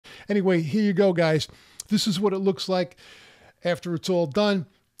Anyway, here you go, guys. This is what it looks like after it's all done.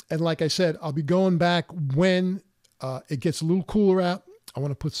 And like I said, I'll be going back when it gets a little cooler out. I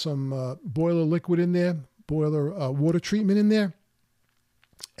want to put some boiler liquid in there, boiler water treatment in there.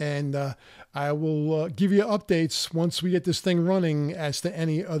 And I will give you updates once we get this thing running as to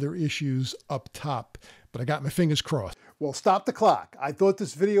any other issues up top. But I got my fingers crossed. Well, stop the clock. I thought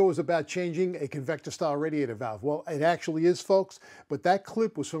this video was about changing a convector style radiator valve. Well, it actually is, folks, but that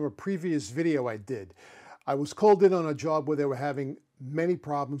clip was from a previous video I did. I was called in on a job where they were having many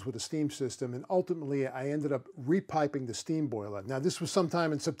problems with the steam system, and ultimately I ended up repiping the steam boiler. Now, this was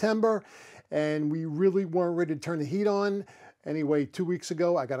sometime in September, and we really weren't ready to turn the heat on. Anyway, 2 weeks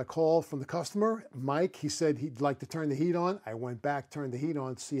ago, I got a call from the customer, Mike. He said he'd like to turn the heat on. I went back, turned the heat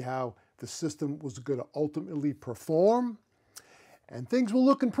on, to see how the system was going to ultimately perform. And things were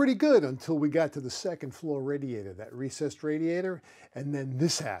looking pretty good until we got to the second floor radiator, that recessed radiator, and then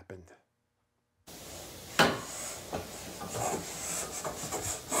this happened.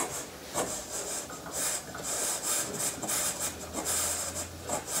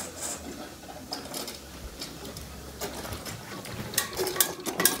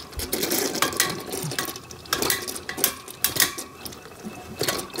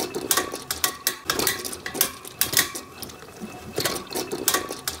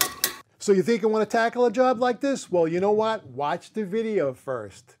 So you think you want to tackle a job like this? Well, you know what? Watch the video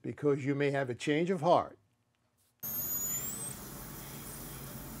first, because you may have a change of heart.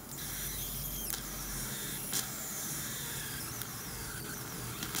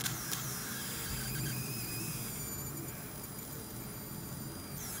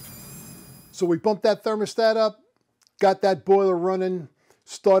 So we bumped that thermostat up, got that boiler running,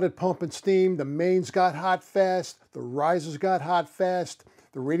 started pumping steam. The mains got hot fast, the risers got hot fast.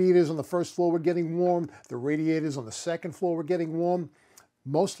 The radiators on the first floor were getting warm. The radiators on the second floor were getting warm.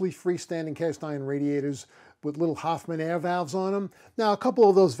 Mostly freestanding cast iron radiators with little Hoffman air valves on them. Now, a couple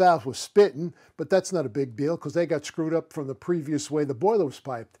of those valves were spitting, but that's not a big deal because they got screwed up from the previous way the boiler was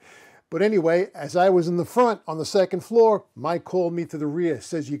piped. But anyway, as I was in the front on the second floor, Mike called me to the rear,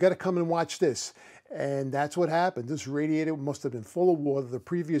 says, you got to come and watch this. And that's what happened. This radiator must have been full of water. The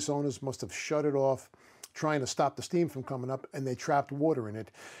previous owners must have shut it off, trying to stop the steam from coming up, and they trapped water in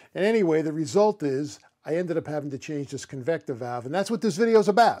it. And anyway, the result is I ended up having to change this convector valve, and that's what this video is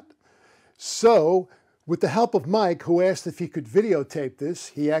about. So, with the help of Mike, who asked if he could videotape this,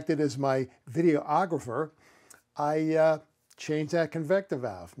 he acted as my videographer, I changed that convector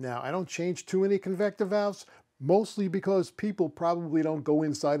valve. Now, I don't change too many convector valves, mostly because people probably don't go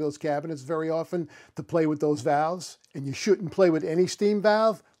inside those cabinets very often to play with those valves, and you shouldn't play with any steam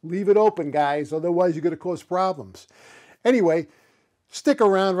valve. Leave it open, guys, otherwise you're going to cause problems. Anyway, stick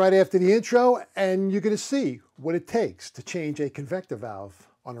around right after the intro, and you're going to see what it takes to change a convector valve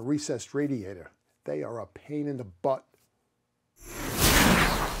on a recessed radiator. They are a pain in the butt.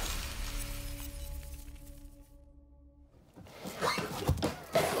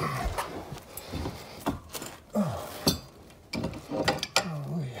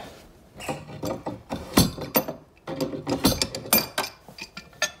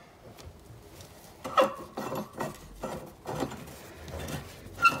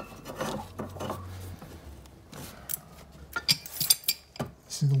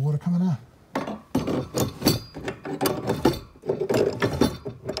 See the water coming out? I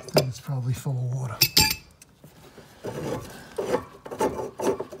think it's probably full of water.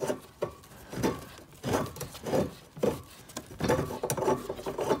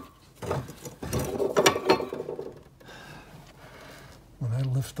 When I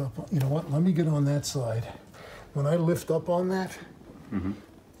lift up, you know what? Let me get on that side. When I lift up on that,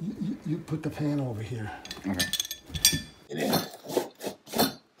 you put the pan over here. Okay. Yeah.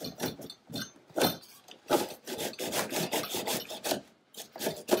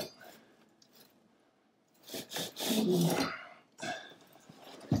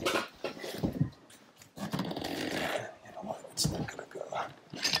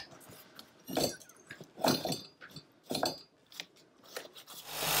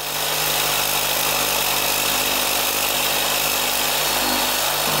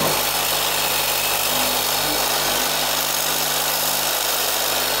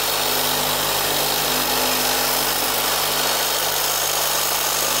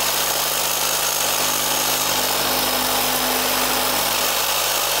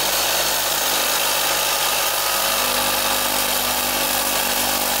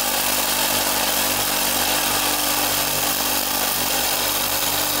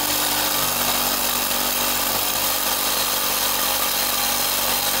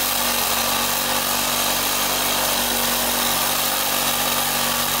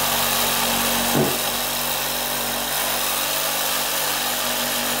 The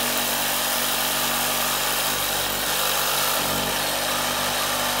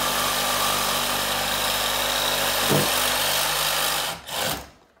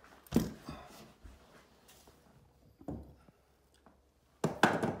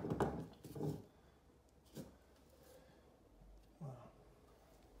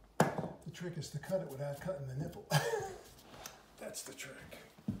trick is to cut it without cutting the nipple. That's the trick.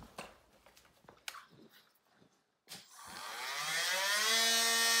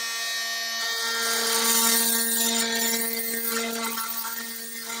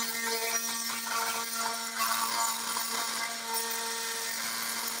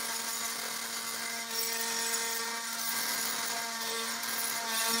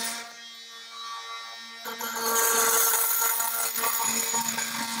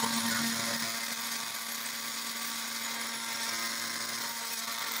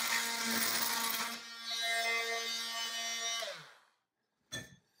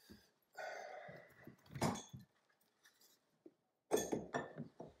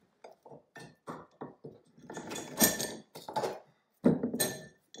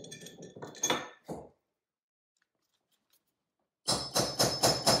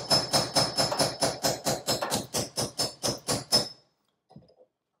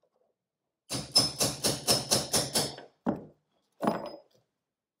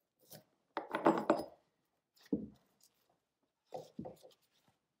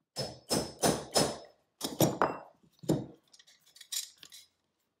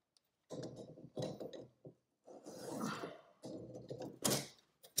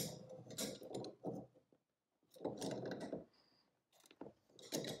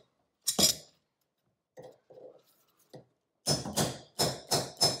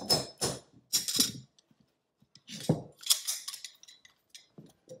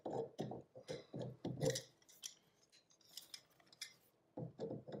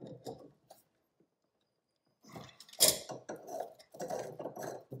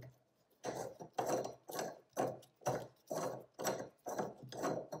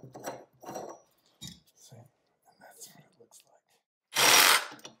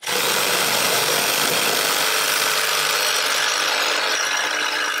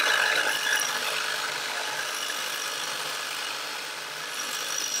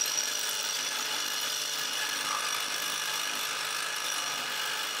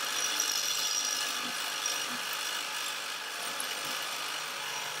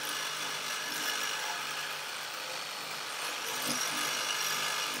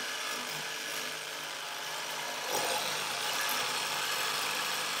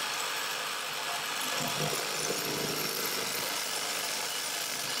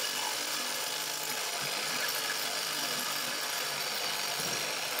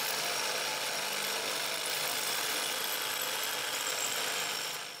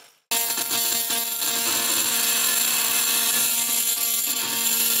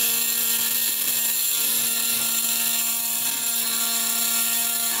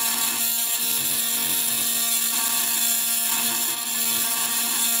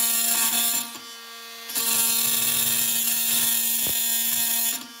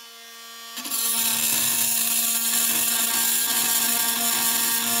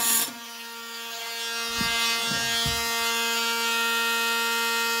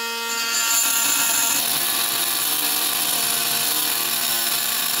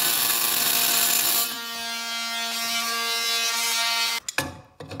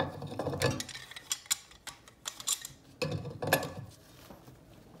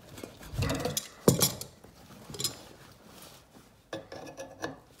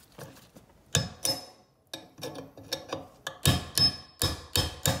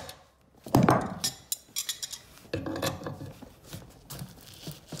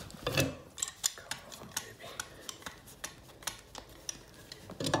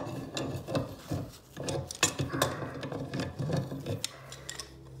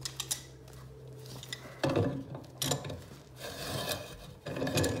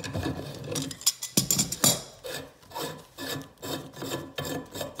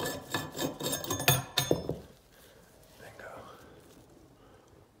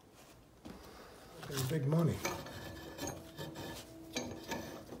 Big money.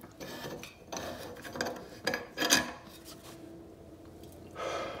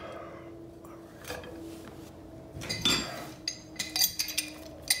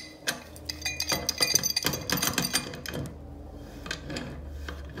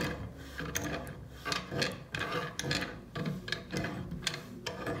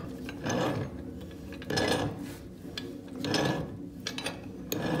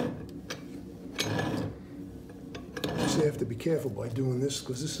 obviously I have to be careful by doing this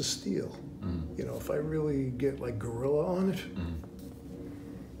because this is steel. You know, if I really get like Gorilla on it,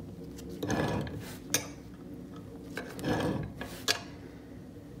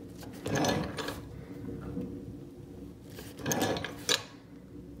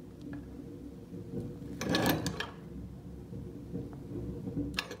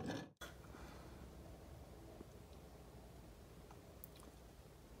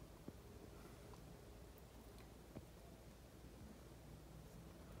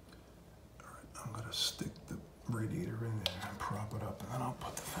 I'm gonna stick the radiator in there and prop it up, and then I'll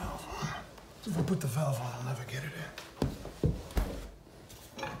put the valve on. If I put the valve on, I'll never get it in.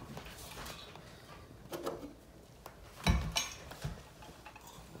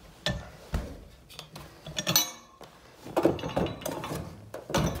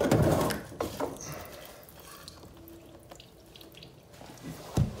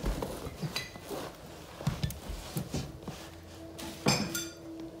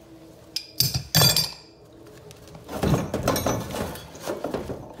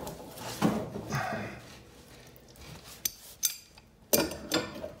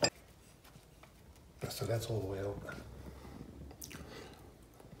 So that's all the way open.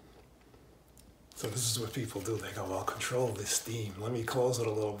 So this is what people do. They go, I'll control this steam. Let me close it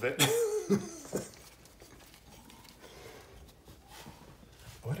a little bit.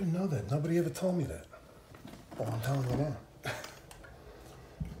 Oh, I didn't know that. Nobody ever told me that. Well, I'm telling you now.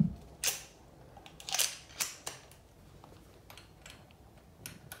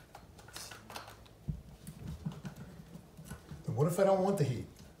 And what if I don't want the heat?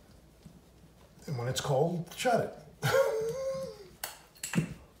 And when it's cold, shut it.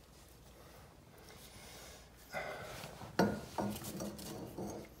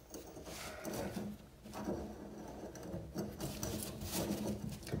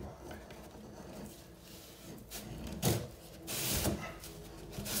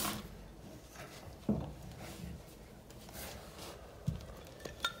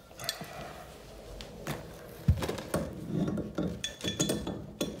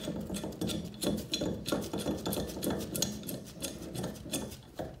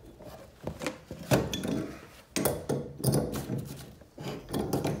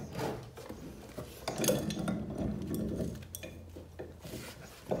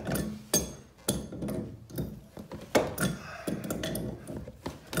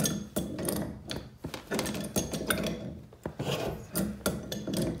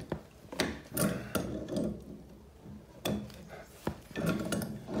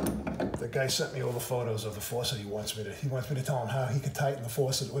 The guy sent me all the photos of the faucet he wants me to tell him how he can tighten the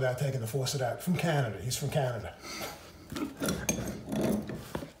faucet without taking the faucet out. From Canada. He's from Canada.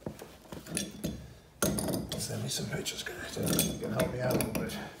 Send me some pictures, guys. You can help me out a little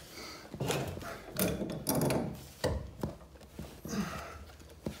bit.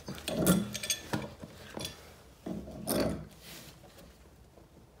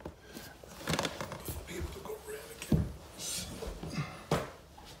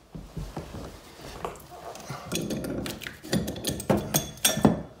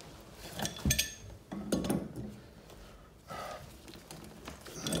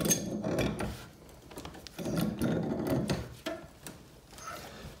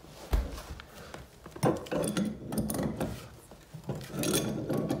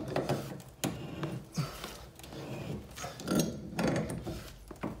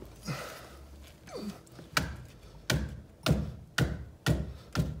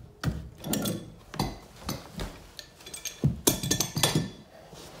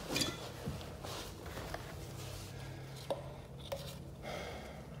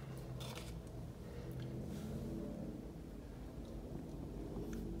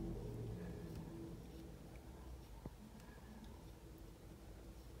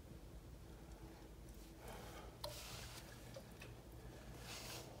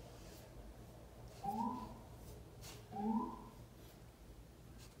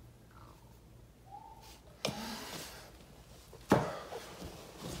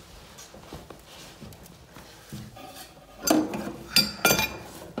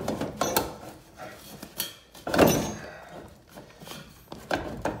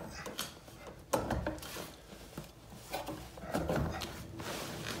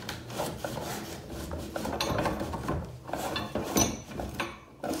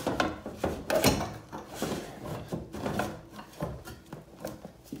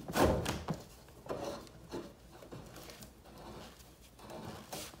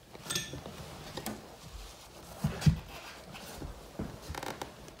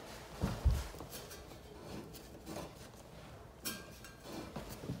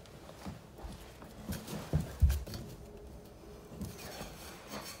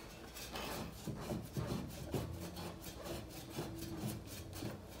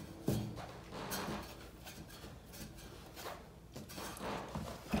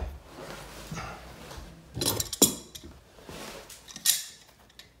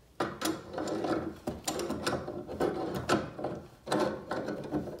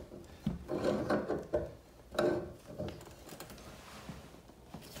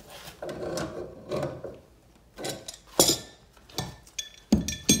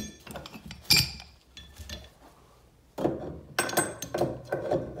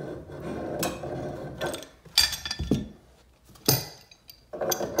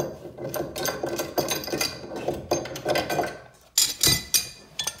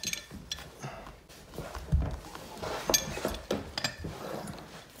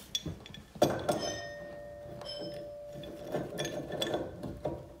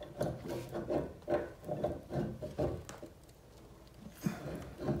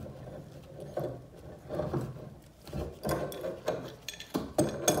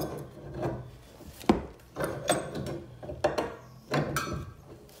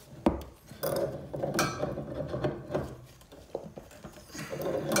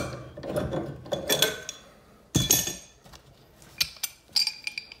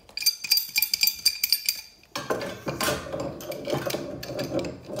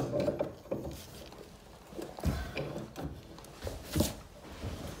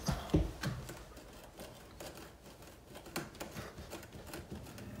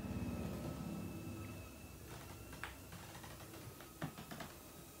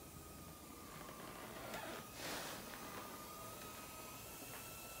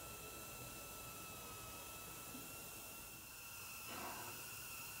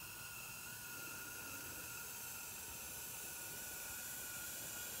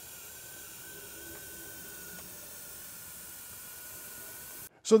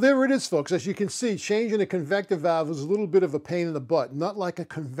 So there it is, folks. As you can see, changing a convector valve is a little bit of a pain in the butt, not like a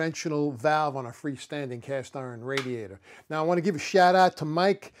conventional valve on a freestanding cast iron radiator. Now, I want to give a shout out to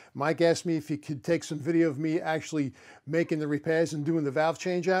Mike. Mike asked me if he could take some video of me actually making the repairs and doing the valve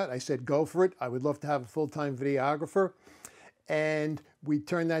change out. I said, go for it. I would love to have a full-time videographer. And we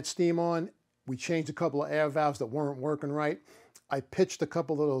turned that steam on. We changed a couple of air valves that weren't working right. I pitched a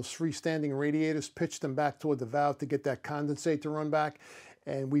couple of those freestanding radiators, pitched them back toward the valve to get that condensate to run back.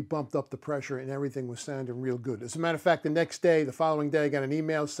 And we bumped up the pressure and everything was sounding real good. As a matter of fact, the next day, the following day, I got an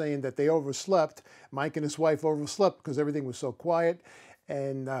email saying that they overslept. Mike and his wife overslept because everything was so quiet.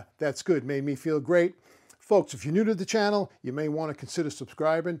 And that's good, made me feel great. Folks, if you're new to the channel, you may want to consider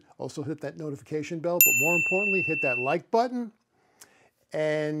subscribing. Also hit that notification bell, but more importantly, hit that like button.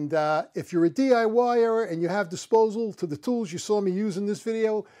 And if you're a D.I.Yer and you have disposal to the tools you saw me use in this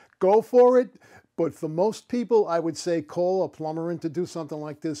video, go for it. But for most people, I would say call a plumber in to do something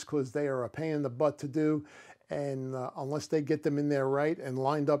like this because they are a pain in the butt to do. And unless they get them in there right and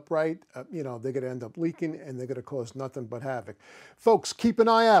lined up right, you know, they're going to end up leaking and they're going to cause nothing but havoc. Folks, keep an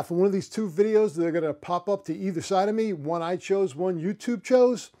eye out for one of these two videos that are going to pop up to either side of me. One I chose, one YouTube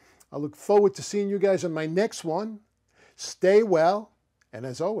chose. I look forward to seeing you guys in my next one. Stay well. And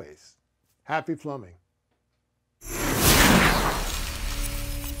as always, happy plumbing.